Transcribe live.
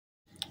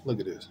Look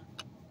at this.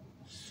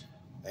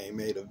 I ain't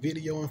made a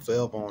video in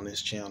forever on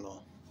this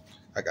channel.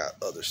 I got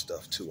other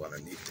stuff too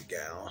underneath the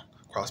gown,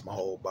 across my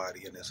whole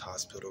body in this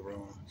hospital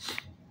room.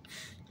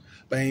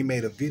 But I ain't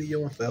made a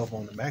video in forever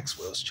on the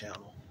Maxwells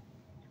channel.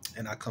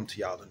 And I come to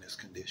y'all in this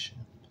condition.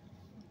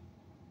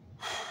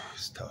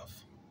 It's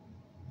tough.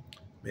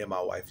 Me and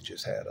my wife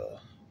just had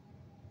a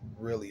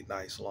really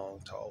nice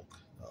long talk.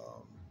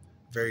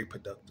 Very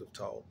productive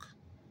talk.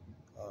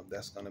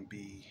 That's going to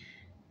be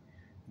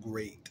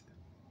great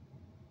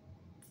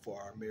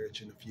for our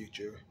marriage in the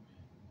future.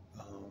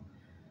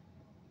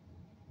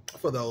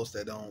 For those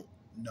that don't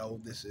know,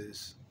 this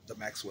is the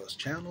Maxwells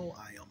channel.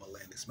 I am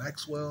Atlantis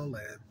Maxwell,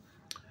 and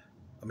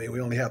I mean, we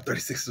only have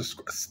 36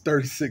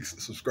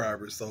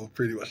 subscribers, so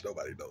pretty much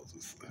nobody knows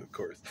us, of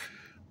course.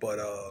 But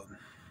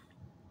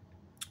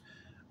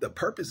the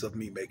purpose of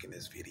me making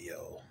this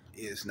video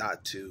is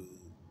not to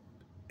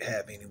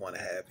have anyone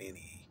have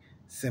any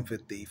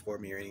sympathy for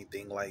me or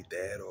anything like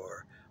that,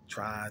 or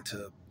trying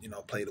to,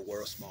 play the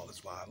world's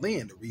smallest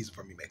violin. The reason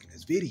for me making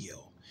this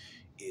video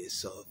is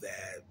so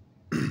that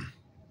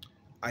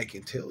I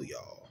can tell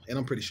y'all, and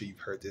I'm pretty sure you've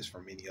heard this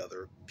from many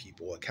other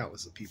people,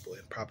 countless of people,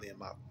 and probably in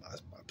my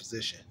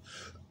position.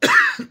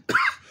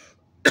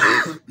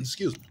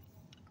 Excuse me.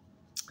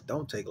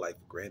 Don't take life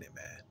for granted,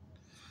 man.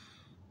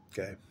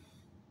 Okay.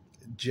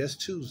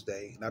 Just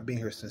Tuesday, and I've been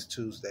here since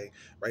Tuesday.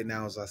 Right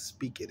now, as I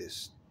speak, it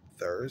is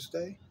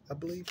Thursday, I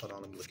believe. Hold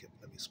on, let me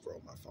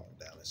scroll my phone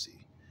down and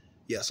see.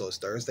 Yeah, so it's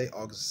Thursday,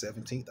 August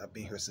 17th. I've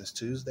been here since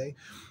Tuesday.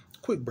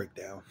 Quick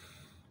breakdown.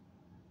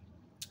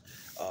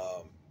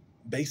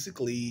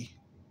 Basically,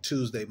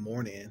 Tuesday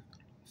morning,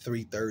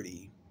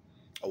 3:30,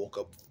 I woke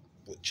up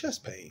with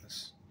chest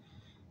pains.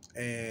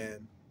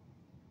 And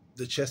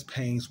the chest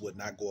pains would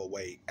not go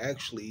away.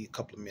 Actually, a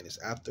couple of minutes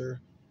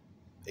after,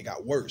 it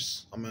got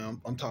worse. I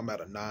mean, I'm talking about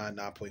a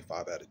 9.5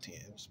 out of 10.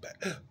 It was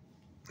bad.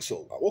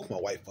 So I woke my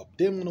wife up.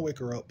 Didn't want to wake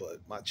her up,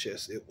 but my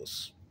chest, it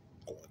was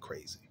going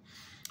crazy.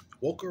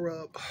 Woke her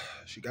up.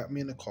 She got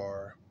me in the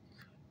car.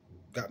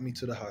 Got me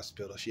to the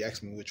hospital. She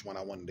asked me which one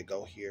I wanted to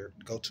go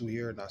to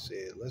here, and I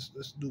said, let's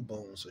do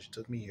Boone. So she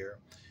took me here,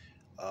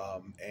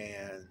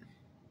 and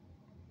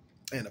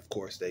of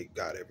course they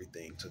got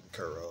everything taken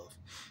care of.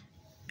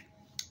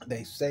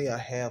 They say I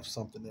have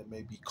something that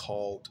may be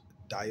called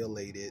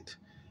dilated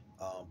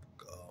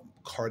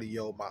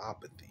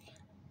cardiomyopathy.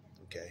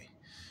 Okay,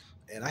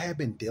 and I have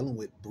been dealing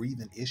with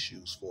breathing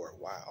issues for a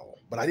while,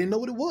 but I didn't know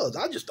what it was.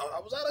 I just thought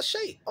I was out of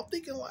shape. I'm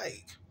thinking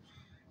like,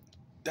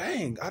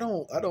 dang, I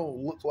don't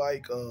look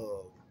like,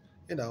 I'm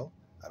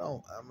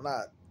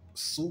not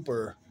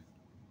super,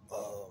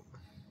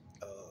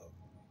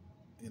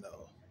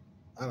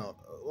 I don't know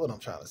what I'm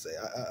trying to say.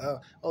 I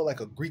look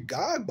like a Greek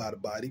god by the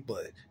body,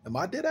 but am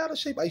I dead out of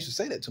shape? I used to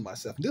say that to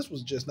myself. This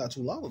was just not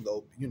too long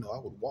ago. I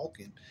would walk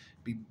and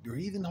be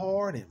breathing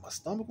hard and my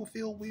stomach would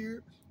feel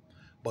weird.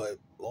 But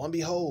lo and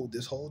behold,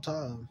 this whole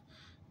time,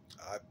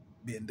 I've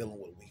been dealing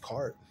with a weak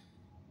heart.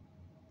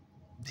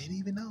 Didn't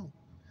even know.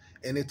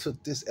 And it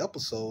took this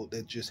episode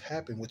that just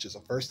happened, which is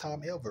the first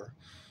time ever,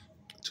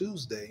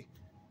 Tuesday,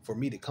 for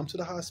me to come to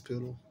the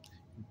hospital,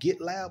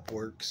 get lab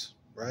works,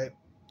 right,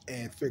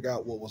 and figure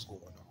out what was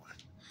going on.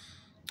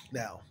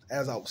 Now,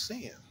 as I was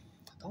saying,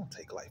 don't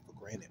take life for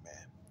granted,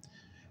 man.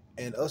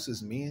 And us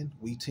as men,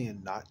 we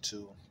tend not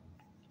to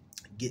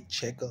get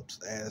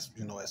checkups as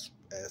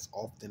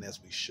often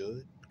as we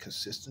should,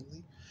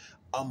 consistently.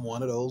 I'm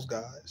one of those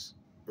guys,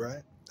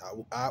 right?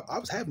 I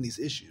was having these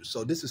issues,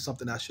 so this is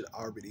something I should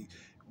already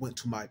went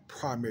to my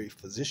primary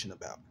physician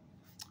about.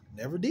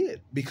 Never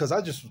did, because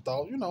I just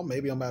thought,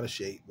 maybe I'm out of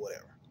shape,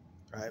 whatever,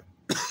 right?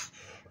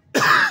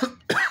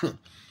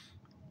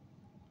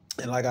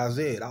 And like I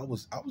said, I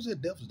was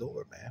at death's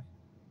door, man.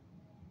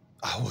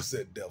 I was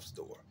at death's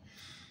door.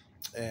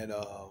 And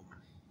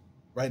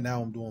right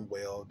now I'm doing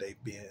well.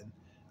 They've been,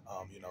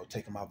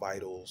 taking my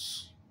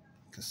vitals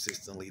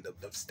consistently. The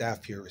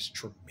staff here is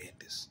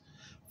tremendous,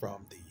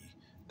 from the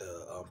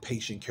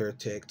patient care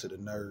tech to the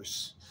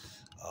nurse.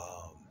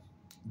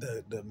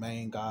 The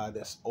main guy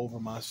that's over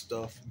my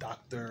stuff,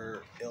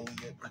 Dr.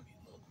 Elliott. Let me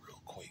look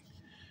real quick.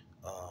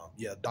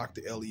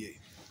 Dr. Elliott.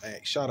 Hey,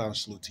 shout out and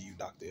salute to you,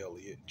 Dr.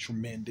 Elliott.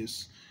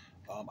 Tremendous.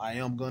 I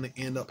am going to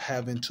end up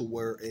having to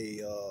wear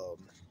a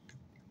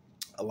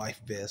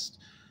life vest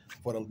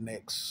for the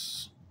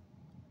next,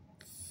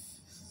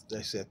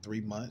 they said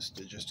 3 months,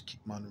 to just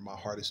keep monitoring my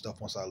heart and stuff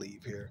once I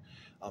leave here.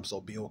 So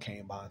Bill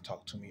came by and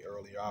talked to me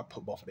earlier. I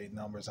put both of their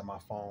numbers on my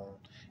phone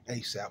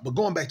ASAP. But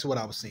going back to what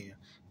I was saying,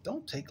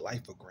 don't take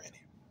life for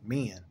granted.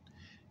 Men,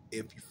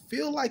 if you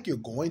feel like you're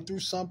going through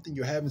something,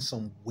 you're having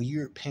some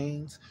weird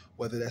pains,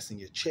 whether that's in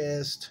your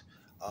chest,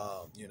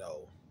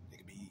 it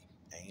could be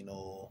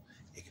anal,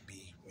 it could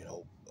be,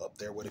 up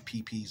there where the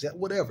PP's at,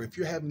 whatever. If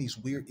you're having these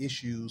weird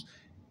issues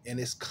and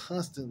it's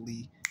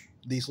constantly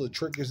these little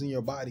triggers in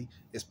your body,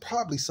 it's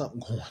probably something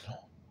going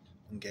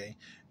on. Okay.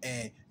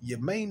 And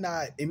it may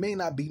not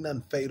be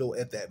nothing fatal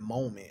at that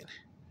moment,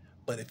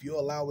 but if you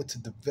allow it to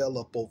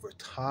develop over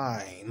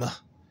time,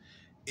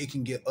 it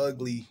can get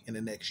ugly in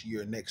the next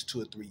year, next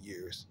 2 or 3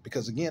 years.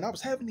 Because again, I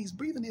was having these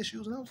breathing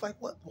issues, and I was like,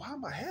 "What? Why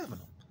am I having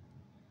them?"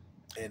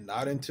 And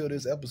not until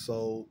this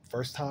episode,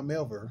 first time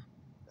ever,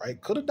 right?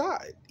 Could have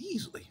died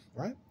easily,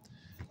 right?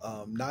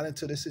 Not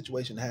until this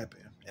situation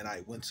happened, and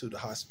I went to the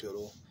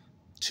hospital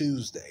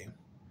Tuesday,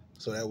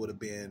 so that would have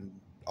been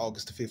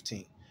August the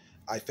 15th.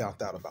 I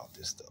found out about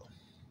this though.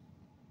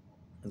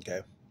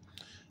 Okay.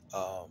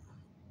 Um,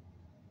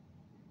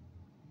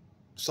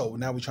 so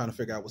now we're trying to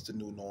figure out what's the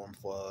new norm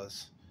for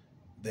us.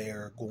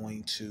 They're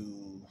going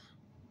to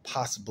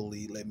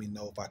possibly let me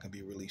know if I can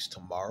be released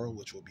tomorrow,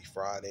 which will be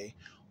Friday,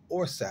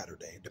 or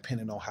Saturday,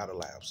 depending on how the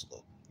labs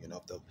look. You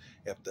know,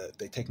 if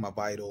they take my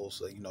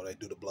vitals, you know, they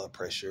do the blood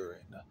pressure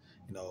and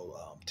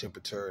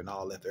temperature and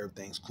all that. If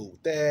everything's cool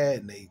with that,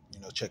 and they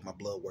check my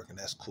blood work and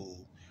that's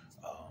cool.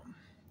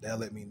 They'll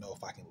let me know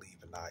if I can leave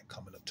or not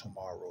coming up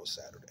tomorrow or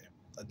Saturday.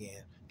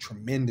 Again,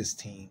 tremendous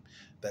team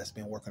that's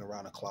been working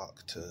around the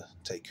clock to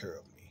take care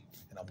of me,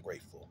 and I'm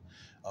grateful.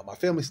 My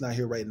family's not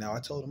here right now.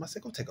 I told them, I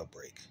said, go take a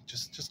break.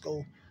 Just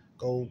go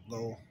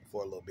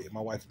for a little bit.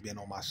 My wife's been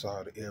on my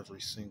side every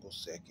single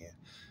second.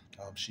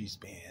 She's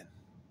been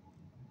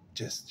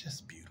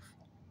just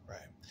beautiful,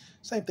 right?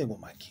 Same thing with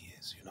my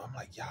kids. I'm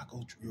like, y'all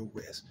go real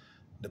rest.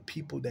 The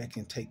people that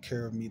can take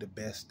care of me the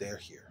best, they're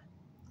here.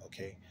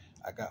 Okay,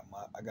 I got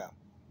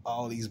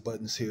all these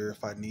buttons here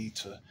if I need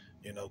to,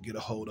 get a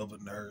hold of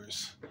a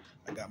nurse.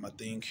 I got my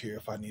thing here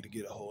if I need to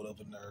get a hold of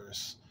a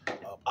nurse.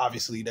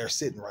 Obviously, they're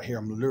sitting right here.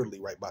 I'm literally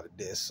right by the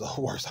desk, so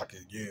worse I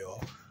could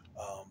yell.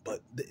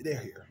 But they're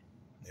here,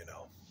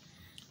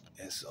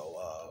 And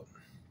so,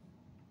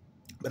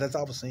 but as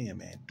I was saying,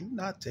 man, do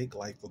not take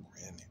life for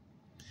granted.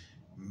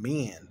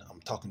 Men, I'm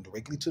talking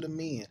directly to the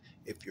men.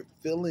 If you're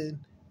feeling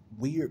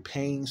weird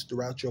pains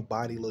throughout your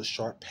body, little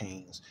sharp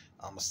pains,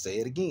 I'm going to say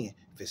it again.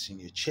 If it's in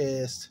your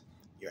chest,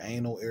 your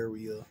anal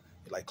area,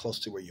 like close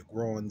to where your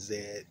groin's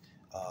at,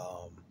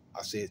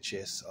 I said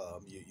chest,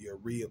 your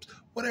ribs,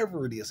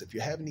 whatever it is, if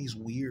you're having these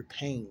weird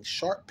pains,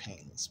 sharp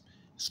pains,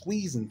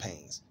 squeezing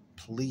pains,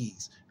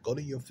 please go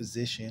to your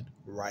physician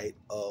right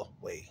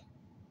away.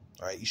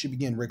 All right, you should be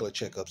getting regular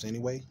checkups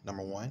anyway.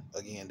 Number one,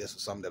 again, this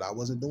is something that I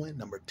wasn't doing.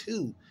 Number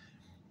two,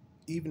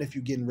 even if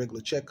you're getting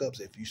regular checkups,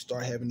 if you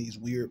start having these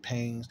weird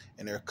pains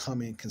and they're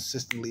coming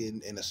consistently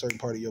in a certain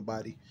part of your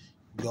body,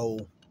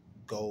 go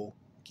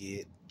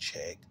get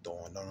checked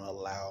on. Don't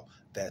allow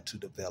that to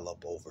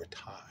develop over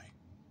time.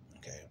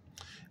 Okay.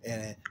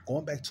 And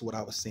going back to what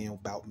I was saying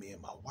about me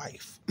and my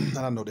wife, and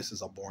I know this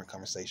is a boring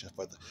conversation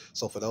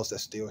so for those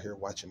that's still here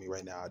watching me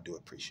right now, I do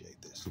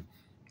appreciate this.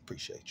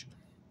 Appreciate you.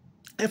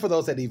 And for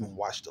those that even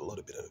watched a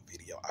little bit of the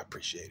video, I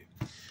appreciate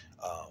it.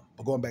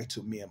 But going back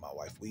to me and my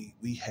wife,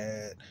 we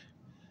had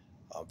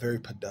a very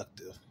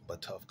productive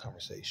but tough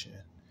conversation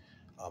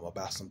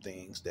about some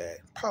things that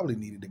probably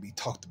needed to be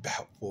talked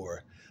about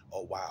for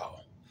a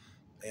while.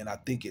 And I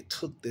think it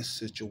took this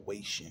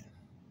situation,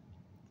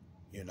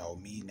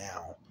 me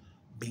now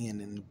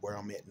being in where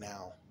I'm at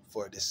now,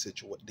 for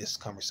this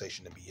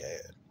conversation to be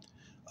had.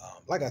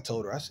 Like I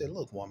told her, I said,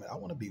 look, woman, I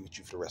want to be with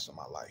you for the rest of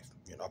my life.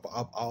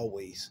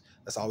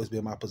 That's always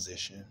been my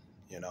position.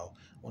 I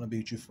want to be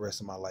with you for the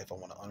rest of my life. I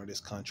want to honor this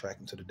contract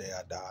until the day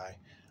I die.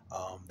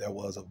 There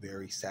was a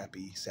very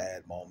sappy,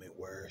 sad moment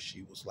where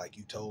she was like,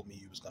 you told me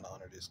you was going to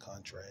honor this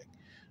contract.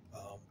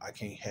 I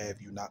can't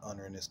have you not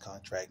honoring this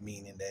contract,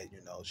 meaning that,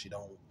 she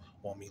don't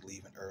want me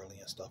leaving early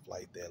and stuff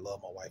like that.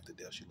 Love my wife to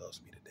death. She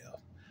loves me to death.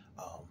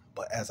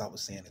 But as I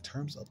was saying, in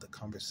terms of the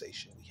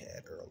conversation we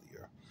had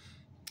earlier,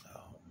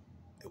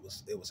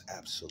 it was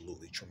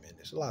absolutely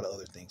tremendous. A lot of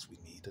other things we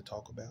need to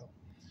talk about,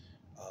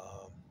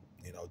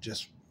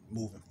 just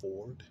moving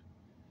forward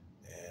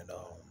and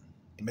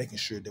making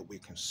sure that we're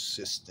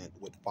consistent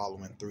with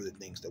following through the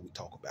things that we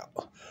talk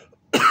about.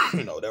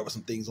 There were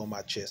some things on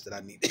my chest that I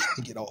needed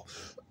to get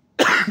off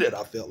that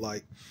I felt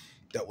like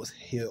that was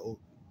held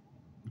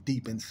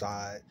deep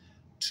inside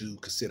to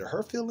consider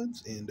her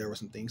feelings, and there were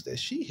some things that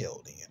she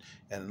held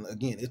in. And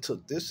again, it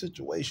took this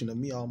situation of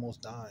me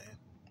almost dying.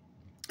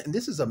 And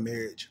this is a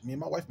marriage. Me and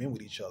my wife been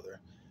with each other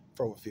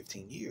for over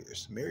 15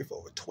 years, married for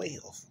over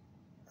 12,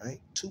 right?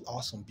 2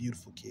 awesome,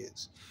 beautiful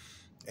kids.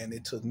 And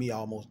it took me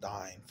almost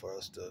dying for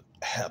us to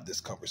have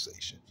this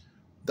conversation.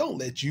 Don't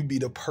let you be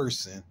the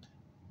person.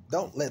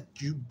 Don't let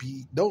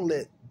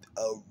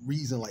a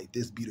reason like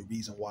this be the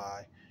reason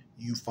why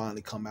you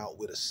finally come out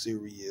with a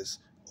serious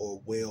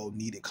or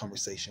well-needed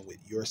conversation with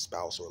your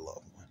spouse or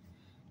loved one.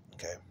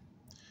 Okay?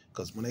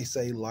 Because when they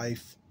say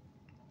life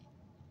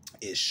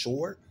is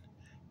short,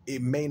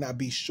 it may not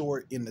be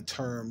short in the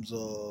terms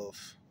of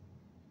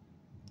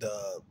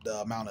the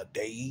amount of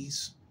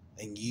days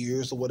and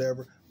years or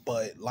whatever,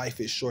 but life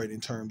is short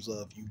in terms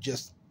of you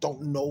just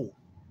don't know,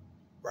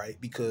 right?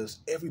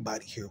 Because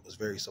everybody here was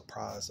very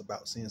surprised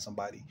about seeing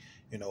somebody,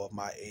 of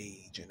my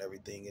age and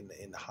everything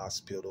in the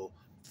hospital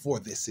for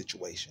this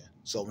situation.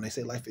 So when they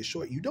say life is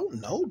short, you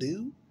don't know,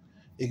 dude.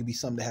 It could be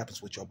something that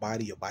happens with your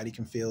body. Your body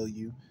can fail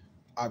you.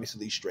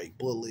 Obviously, straight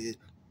bullet,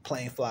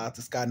 plane fly out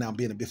the sky. Now I'm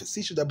being a bit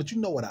facetious there, but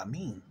you know what I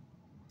mean.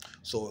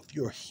 So if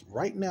you're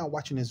right now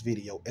watching this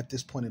video, at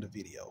this point of the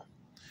video,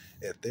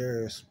 if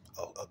there's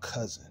a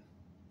cousin,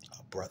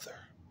 a brother,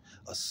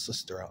 a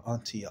sister, an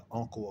auntie, an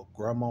uncle, a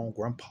grandma,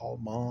 grandpa,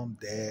 mom,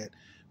 dad,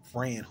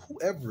 friend,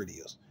 whoever it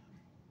is,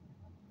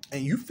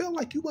 and you felt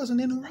like you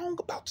wasn't in the wrong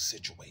about the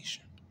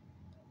situation,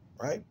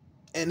 right?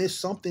 And it's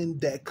something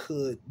that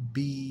could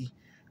be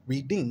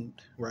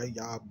redeemed, right?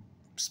 Y'all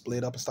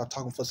split up and stop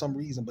talking for some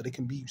reason, but it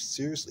can be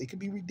seriously, it can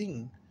be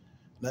redeemed.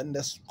 Nothing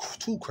that's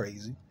too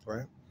crazy,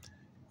 right?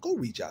 Go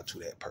reach out to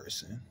that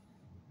person.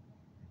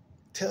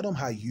 Tell them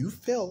how you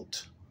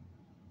felt.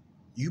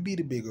 You be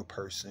the bigger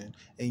person,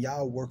 and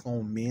y'all work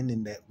on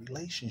mending that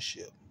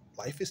relationship.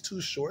 Life is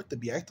too short to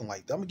be acting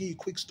like that. I'm gonna give you a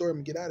quick story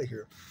and get out of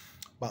here.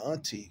 My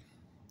auntie,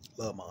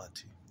 love my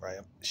auntie, right?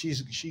 She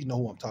know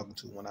who I'm talking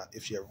to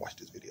if she ever watched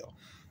this video.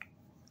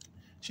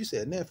 She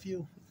said,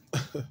 nephew,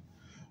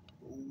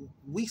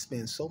 we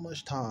spend so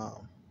much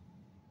time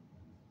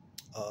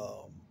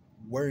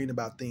worrying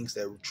about things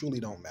that truly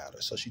don't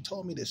matter. So she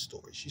told me this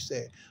story. She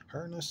said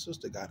her and her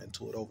sister got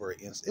into it over an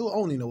incident. It was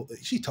only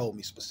she told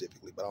me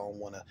specifically, but I don't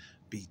want to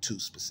be too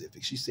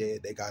specific. She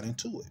said they got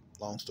into it.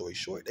 Long story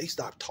short, they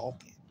stopped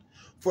talking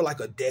for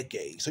like a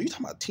decade. So you're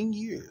talking about 10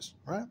 years,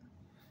 right?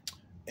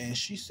 And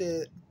she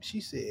said,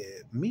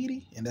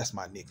 Meaty, and that's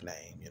my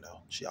nickname, you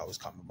know. She always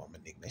called me by my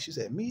nickname. She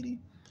said, Meaty,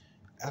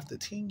 after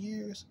 10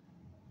 years,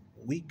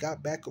 we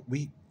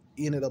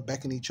ended up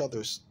back in each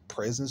other's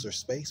presence or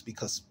space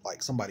because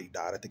like somebody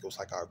died. I think it was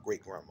like our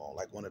great grandma,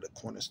 like one of the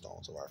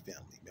cornerstones of our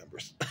family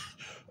members.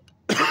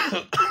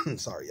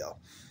 Sorry, y'all.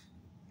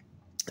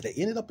 They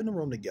ended up in the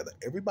room together.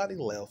 Everybody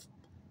left.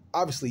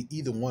 Obviously,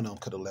 either one of them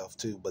could have left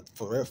too, but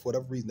for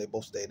whatever reason, they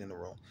both stayed in the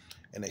room,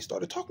 and they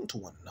started talking to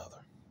one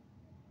another.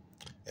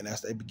 And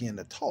as they began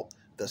to talk,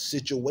 the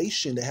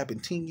situation that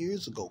happened 10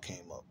 years ago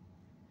came up.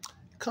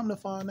 Come to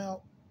find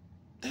out,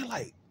 they're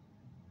like,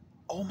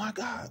 oh my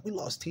God, we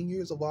lost 10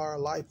 years of our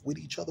life with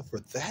each other for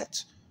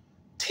that?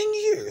 10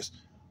 years.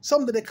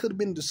 Something that could have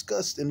been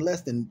discussed in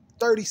less than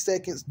 30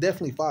 seconds,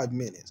 definitely 5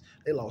 minutes.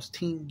 They lost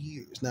 10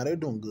 years. Now they're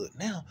doing good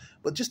now.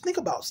 But just think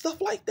about stuff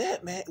like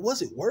that, man.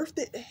 Was it worth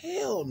it?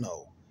 Hell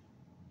no.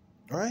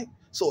 All right?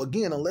 So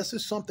again, unless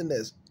it's something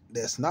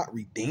that's not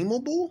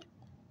redeemable,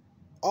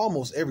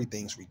 almost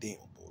everything's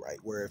redeemable, right?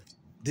 Where if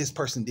this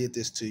person did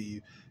this to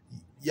you,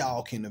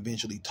 y'all can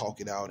eventually talk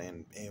it out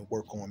and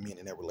work on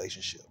mending that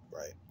relationship,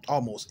 right?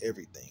 Almost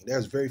everything.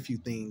 There's very few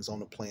things on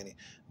the planet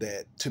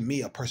that, to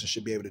me, a person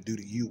should be able to do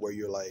to you where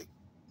you're like,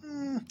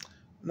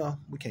 no,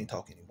 we can't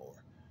talk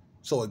anymore.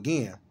 So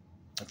again,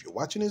 if you're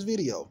watching this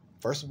video,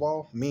 first of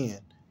all, men,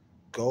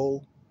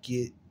 go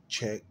get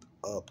checked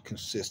up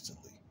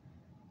consistently,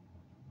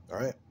 all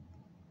right?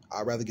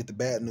 I'd rather get the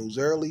bad news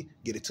early,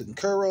 get it taken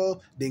care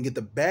of, than get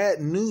the bad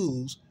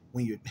news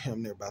when you're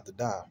damn near about to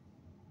die,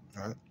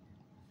 all right?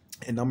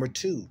 And number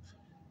two,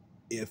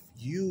 if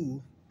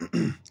you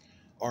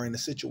are in a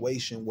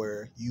situation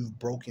where you've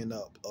broken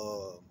up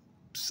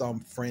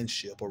some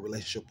friendship or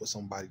relationship with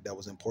somebody that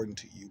was important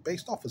to you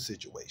based off a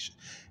situation,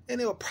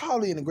 and it would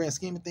probably in the grand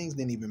scheme of things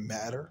didn't even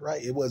matter,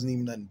 right? It wasn't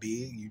even nothing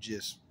big.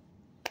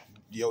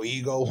 Your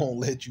ego won't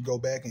let you go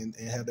back and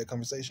have that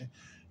conversation.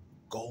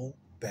 Go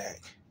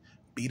back.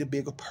 Be the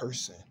bigger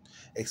person.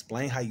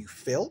 Explain how you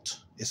felt.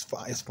 It's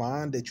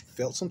fine that you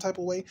felt some type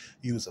of way.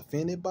 You was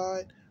offended by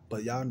it.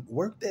 But y'all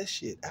work that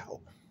shit out.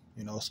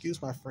 You know, excuse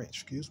my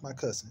French, excuse my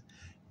cussing.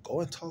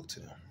 Go and talk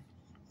to them.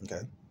 Okay?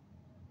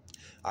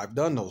 I've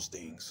done those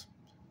things.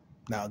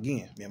 Now,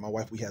 again, me and my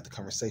wife, we had the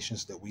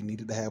conversations that we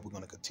needed to have. We're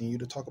going to continue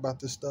to talk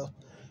about this stuff.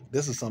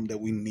 This is something that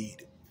we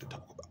needed to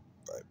talk about.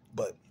 Right?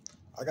 But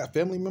I got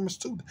family members,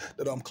 too,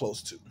 that I'm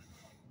close to,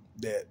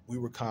 that we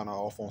were kind of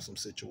off on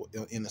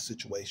in a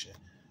situation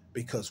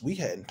because we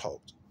hadn't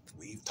talked.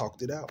 We've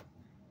talked it out.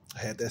 I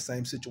had that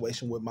same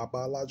situation with my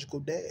biological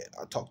dad.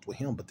 I talked with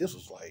him, but this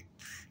was like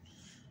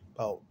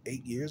about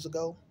 8 years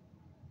ago.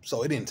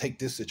 So it didn't take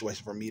this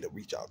situation for me to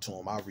reach out to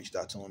him. I reached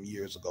out to him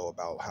years ago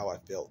about how I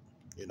felt,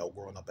 you know,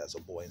 growing up as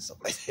a boy and stuff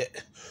like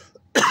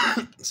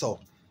that.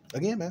 So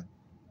again, man,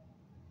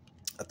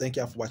 I thank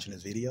y'all for watching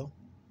this video.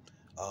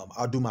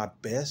 I'll do my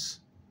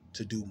best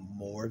to do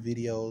more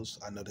videos.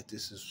 I know that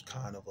this is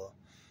kind of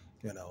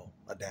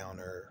a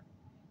downer,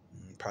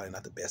 probably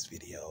not the best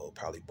video,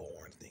 probably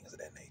boring, things of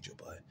that nature,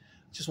 but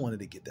just wanted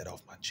to get that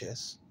off my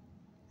chest.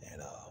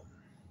 And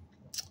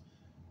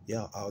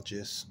yeah, I'll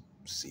just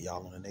see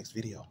y'all on the next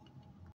video.